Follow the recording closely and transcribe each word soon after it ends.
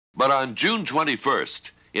But on June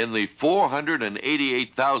 21st, in the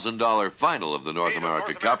 $488,000 final of the North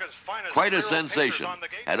America Cup, quite a sensation,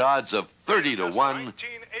 at odds of 30 to 1,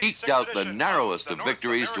 eked out the narrowest of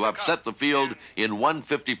victories to upset the field in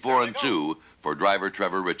 154 and 2 for driver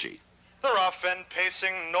Trevor Ritchie. The rough and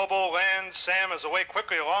pacing Noble Land Sam is away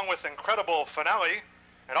quickly along with Incredible Finale,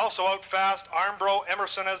 and also out fast Armbro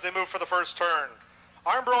Emerson as they move for the first turn.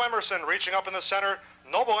 Armbro Emerson reaching up in the center.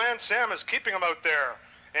 Noble Land Sam is keeping him out there.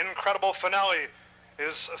 Incredible Finale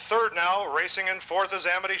is third now. Racing in fourth is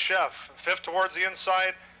Amity Chef. Fifth towards the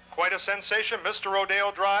inside, quite a sensation, Mr.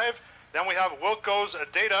 Rodeo Drive. Then we have Wilco's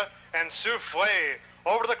Data and Souffle.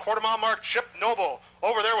 Over to the quarter-mile mark, Chip Noble.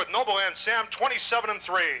 Over there with Noble Land Sam, 27 and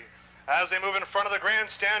 3. As they move in front of the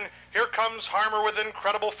grandstand, here comes Harmer with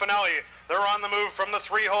Incredible Finale. They're on the move from the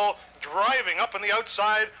 3-hole, driving up in the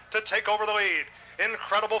outside to take over the lead.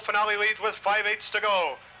 Incredible Finale leads with 5/8 to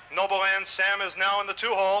go. Noble Land Sam is now in the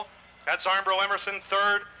 2-hole. That's Armbro Emerson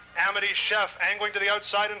third. Amity Chef angling to the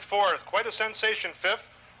outside in fourth. Quite a sensation, fifth.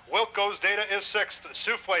 Wilco's Data is sixth.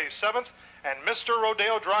 Souffle seventh. And Mr.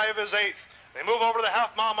 Rodeo Drive is eighth. They move over to the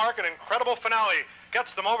half-mile mark, and Incredible Finale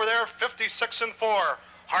gets them over there, 56 and 4.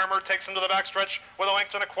 Harmer takes them to the backstretch with a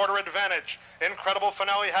length and a quarter advantage. Incredible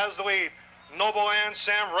Finale has the lead. Noble Land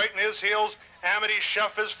Sam right in his heels. Amity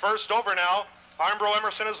Chef is first over now. Armbro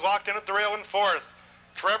Emerson is locked in at the rail in fourth.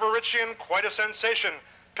 Trevor Ritchie in quite a sensation.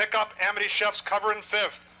 Pick up Amity Chef's cover in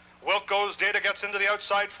fifth. Wilco's Data gets into the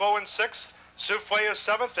outside flow in sixth. Souffle is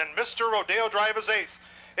seventh, and Mr. Rodeo Drive is eighth.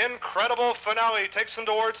 Incredible Finale takes him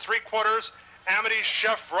towards three-quarters. Amity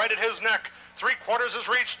Chef right at his neck. Three-quarters is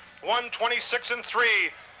reached. 126 and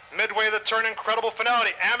 3. Midway the turn, Incredible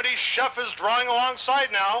Finale. Amity Chef is drawing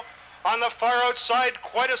alongside now. On the far outside,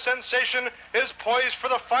 quite a sensation is poised for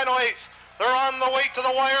the final eighth. They're on the way to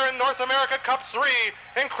the wire in North America Cup 3.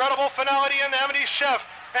 Incredible Finale and Amity Chef.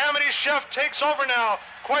 Amity Chef takes over now.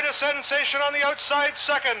 Quite a sensation on the outside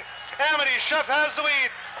second. Amity Chef has the lead.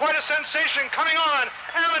 Quite a sensation coming on.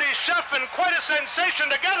 Amity Chef and quite a sensation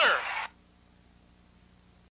together.